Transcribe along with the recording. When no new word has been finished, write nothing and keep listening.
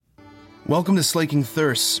Welcome to Slaking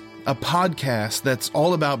Thirsts, a podcast that's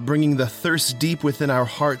all about bringing the thirst deep within our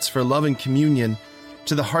hearts for love and communion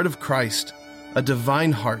to the heart of Christ, a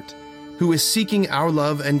divine heart, who is seeking our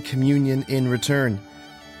love and communion in return.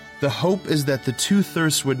 The hope is that the two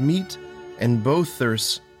thirsts would meet and both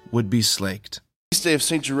thirsts would be slaked. Feast day of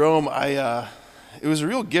St. Jerome, it was a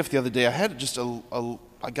real gift the other day. I had just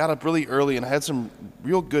I got up really early and I had some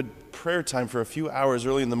real good prayer time for a few hours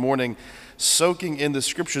early in the morning, soaking in the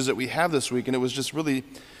scriptures that we have this week, and it was just really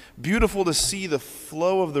beautiful to see the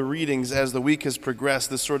flow of the readings as the week has progressed,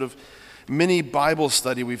 this sort of mini Bible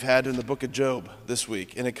study we've had in the book of Job this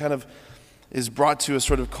week, and it kind of is brought to a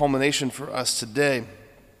sort of culmination for us today.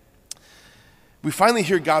 We finally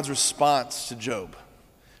hear God's response to Job,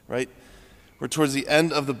 right? We're towards the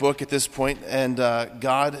end of the book at this point, and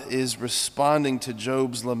God is responding to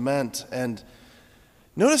Job's lament. And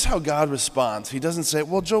notice how God responds. He doesn't say,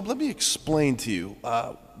 well, Job, let me explain to you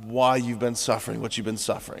why you've been suffering, what you've been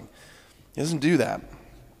suffering. He doesn't do that.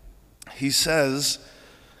 He says,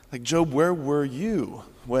 like, Job, where were you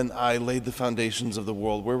when I laid the foundations of the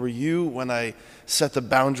world? Where were you when I set the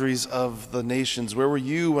boundaries of the nations? Where were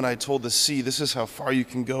you when I told the sea, this is how far you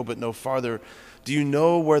can go, but no farther? Do you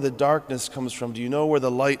know where the darkness comes from? Do you know where the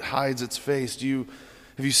light hides its face? Have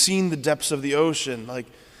you seen the depths of the ocean? Like,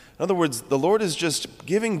 in other words, the Lord is just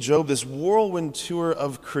giving Job this whirlwind tour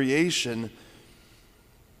of creation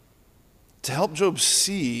to help Job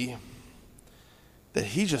see that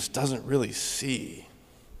he just doesn't really see.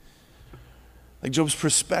 Like, Job's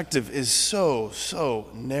perspective is so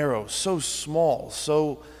narrow, so small,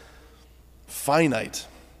 so finite.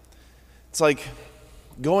 It's like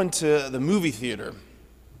going to the movie theater,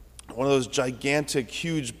 one of those gigantic,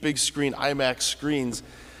 huge, big screen IMAX screens.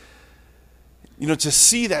 You know, to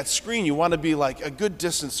see that screen, you want to be like a good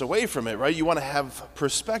distance away from it, right? You want to have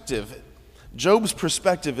perspective. Job's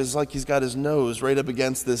perspective is like he's got his nose right up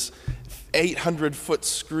against this 800-foot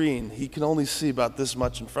screen. He can only see about this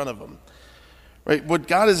much in front of him, right? What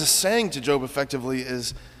God is saying to Job effectively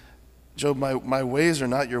is, Job, my ways are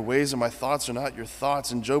not your ways and my thoughts are not your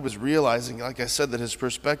thoughts. And Job is realizing, like I said, that his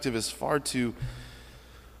perspective is far too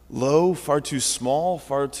low, far too small,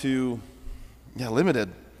 far too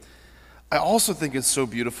limited. I also think it's so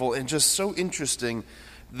beautiful and just so interesting,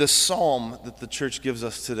 the psalm that the church gives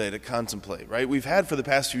us today to contemplate, right? We've had for the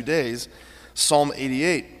past few days Psalm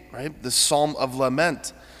 88, right? The psalm of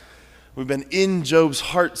lament. We've been in Job's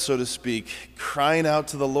heart, so to speak, crying out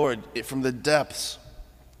to the Lord from the depths.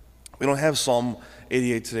 We don't have Psalm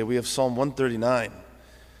 88 today. We have Psalm 139,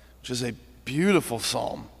 which is a beautiful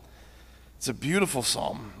psalm. It's a beautiful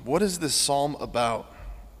psalm. What is this psalm about?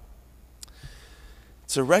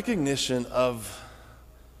 It's a recognition of,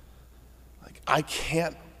 like, I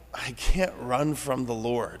can't run from the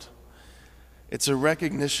Lord. It's a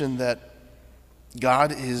recognition that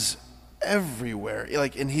God is everywhere,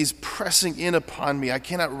 and he's pressing in upon me. I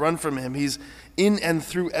cannot run from him. He's in and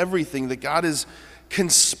through everything, that God is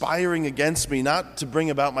conspiring against me, not to bring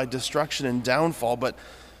about my destruction and downfall, but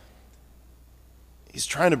he's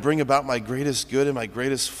trying to bring about my greatest good and my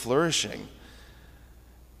greatest flourishing.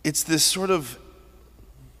 It's this sort of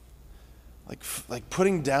like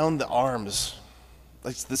putting down the arms,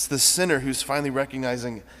 like the sinner who's finally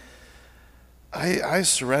recognizing, I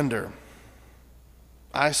surrender.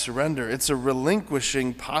 I surrender. It's a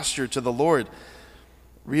relinquishing posture to the Lord,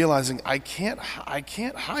 realizing I can't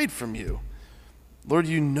hide from you. Lord,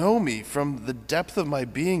 you know me. From the depth of my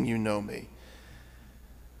being, you know me.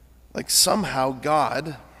 Like, somehow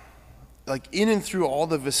God, like, in and through all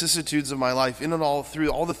the vicissitudes of my life, in and all through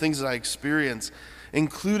all the things that I experience,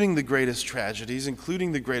 including the greatest tragedies,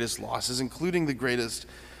 including the greatest losses, including the greatest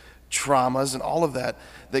traumas and all of that,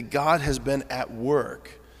 that God has been at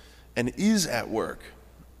work and is at work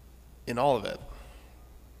in all of it.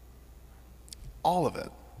 All of it.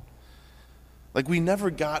 Like, we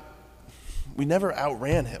never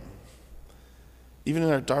outran him. Even in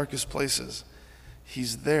our darkest places,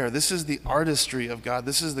 he's there. This is the artistry of God.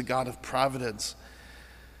 This is the God of providence.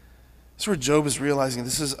 This is where Job is realizing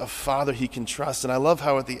this is a father he can trust. And I love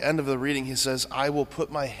how at the end of the reading he says, I will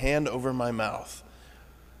put my hand over my mouth.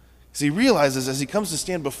 Because he realizes as he comes to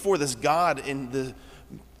stand before this God in the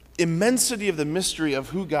immensity of the mystery of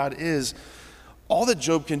who God is, all that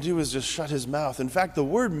Job can do is just shut his mouth. In fact, the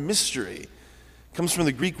word mystery comes from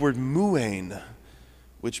the Greek word muein,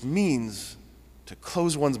 which means to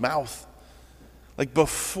close one's mouth. Like,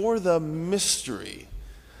 before the mystery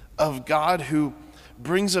of God who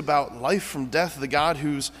brings about life from death, the God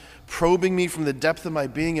who's probing me from the depth of my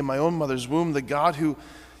being in my own mother's womb, the God who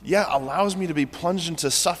allows me to be plunged into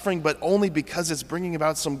suffering, but only because it's bringing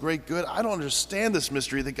about some great good. I don't understand this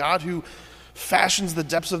mystery. The God who fashions the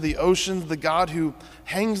depths of the oceans, the God who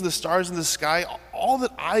hangs the stars in the sky, all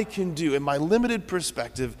that I can do in my limited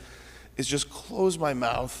perspective is just close my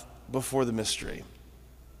mouth before the mystery.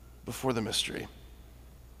 Before the mystery.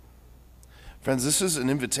 Friends, this is an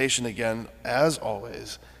invitation again, as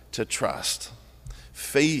always, to trust.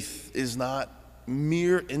 Faith is not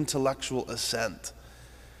mere intellectual assent.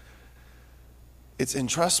 It's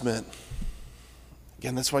entrustment.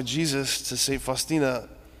 Again, that's why Jesus, to St. Faustina,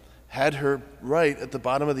 had her write at the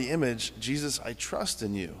bottom of the image, Jesus, I trust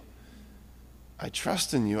in you. I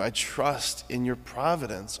trust in you. I trust in your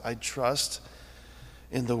providence. I trust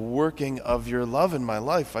in the working of your love in my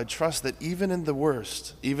life. I trust that even in the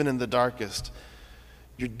worst, even in the darkest,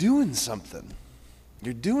 you're doing something.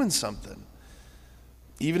 You're doing something.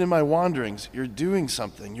 Even in my wanderings, you're doing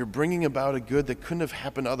something. You're bringing about a good that couldn't have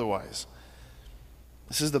happened otherwise.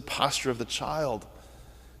 This is the posture of the child.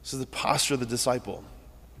 This is the posture of the disciple.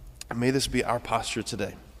 And may this be our posture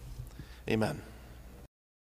today. Amen.